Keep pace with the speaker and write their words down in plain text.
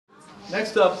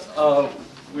Next up,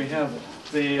 we have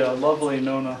the lovely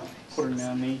Nona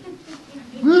Purnami.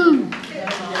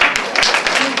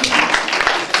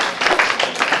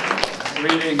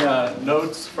 Reading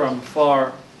notes from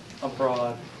far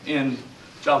abroad in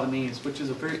Javanese, which is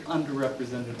a very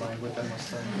underrepresented language, I must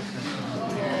say.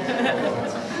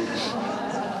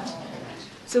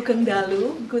 Sugeng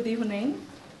dalu, good evening.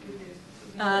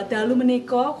 Dalu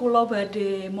menika kula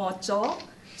badhe maca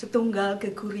setunggal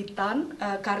geguritan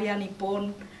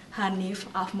karyanipun Hanif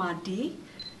Ahmadi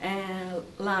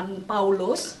lan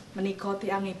Paulus menika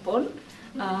tiyangipun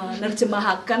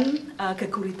nerjemahaken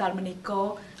geguritan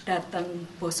menika dhateng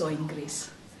basa Inggris.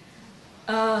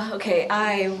 Okay,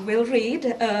 I will read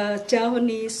a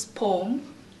Javanese poem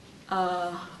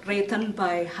written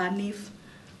by Hanif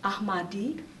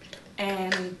Ahmadi,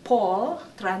 and Paul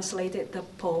translated the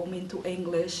poem into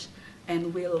English and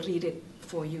will read it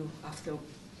for you after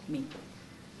me.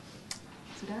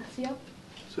 Sudah siap?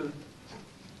 Sudah.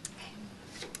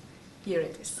 Here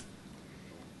it is.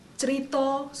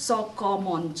 Cerita saka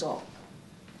monco,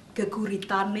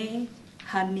 geguritane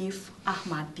Hanif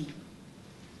Ahmadi.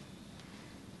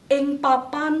 Ing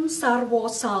papan sarwa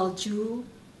salju,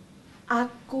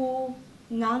 aku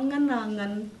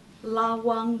ngangen-angen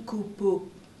lawang gubuk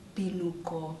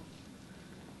binuka.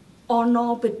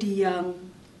 Ana bediang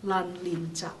lan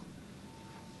lincak.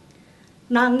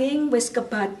 Nanging wis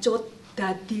kebacut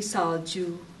dadi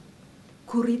salju,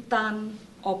 guritan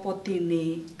apa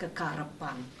dene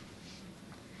kekarepan.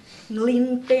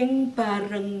 Nglinting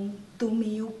bareng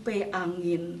tumiyupe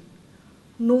angin,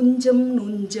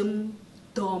 nunjem-nunjem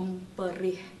dom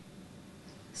perih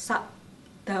sak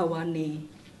dawane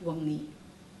wengi.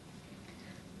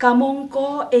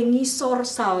 Kamangka ing ngisor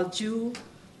salju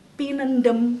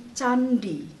pinendem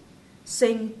candi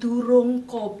sing durung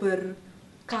kober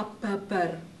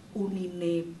kababar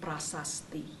unine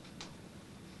prasasti.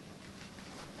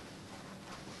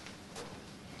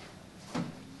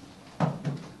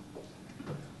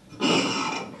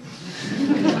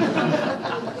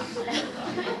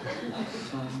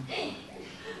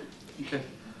 Okay.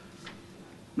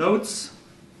 Notes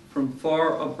from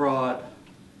far abroad.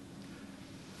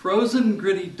 Frozen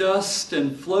gritty dust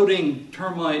and floating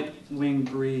termite wing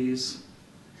breeze.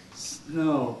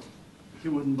 Snow,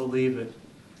 you wouldn't believe it.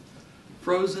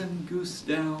 Frozen goose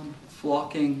down,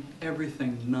 flocking,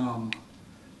 everything numb.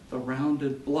 The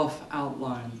rounded bluff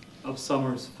outline of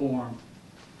summer's form.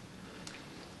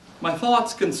 My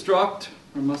thoughts construct,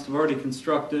 or must have already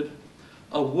constructed,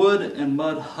 a wood and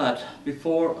mud hut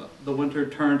before the winter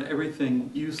turned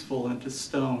everything useful into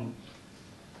stone.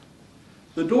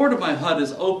 The door to my hut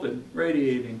is open,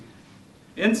 radiating.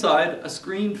 Inside, a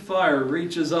screened fire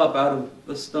reaches up out of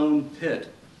the stone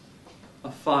pit. A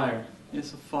fire,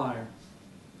 yes, a fire.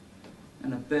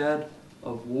 And a bed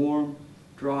of warm,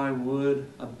 dry wood,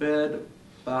 a bed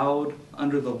bowed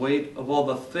under the weight of all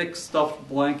the thick stuffed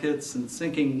blankets and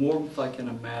sinking warmth I can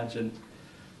imagine,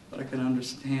 but I can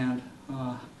understand.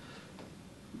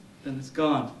 Then it's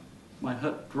gone. My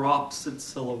hut drops its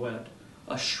silhouette.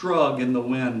 A shrug in the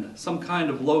wind, some kind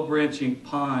of low-branching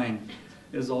pine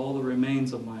is all that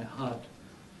remains of my hut.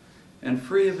 And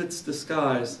free of its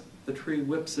disguise, the tree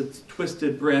whips its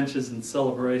twisted branches in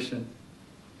celebration.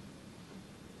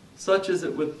 Such is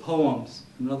it with poems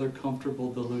and other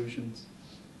comfortable delusions.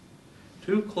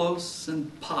 Too close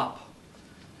and pop,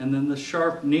 and then the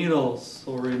sharp needles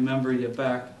will remember you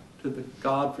back to the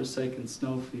God-forsaken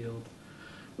snowfield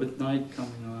with night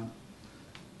coming on.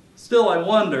 Still, I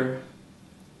wonder,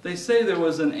 they say there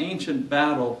was an ancient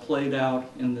battle played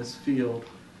out in this field,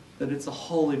 that it's a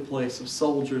holy place of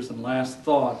soldiers and last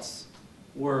thoughts,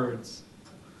 words,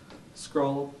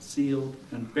 scrawled, sealed,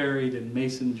 and buried in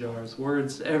mason jars,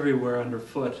 words everywhere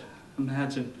underfoot.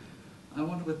 Imagine, I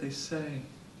wonder what they say.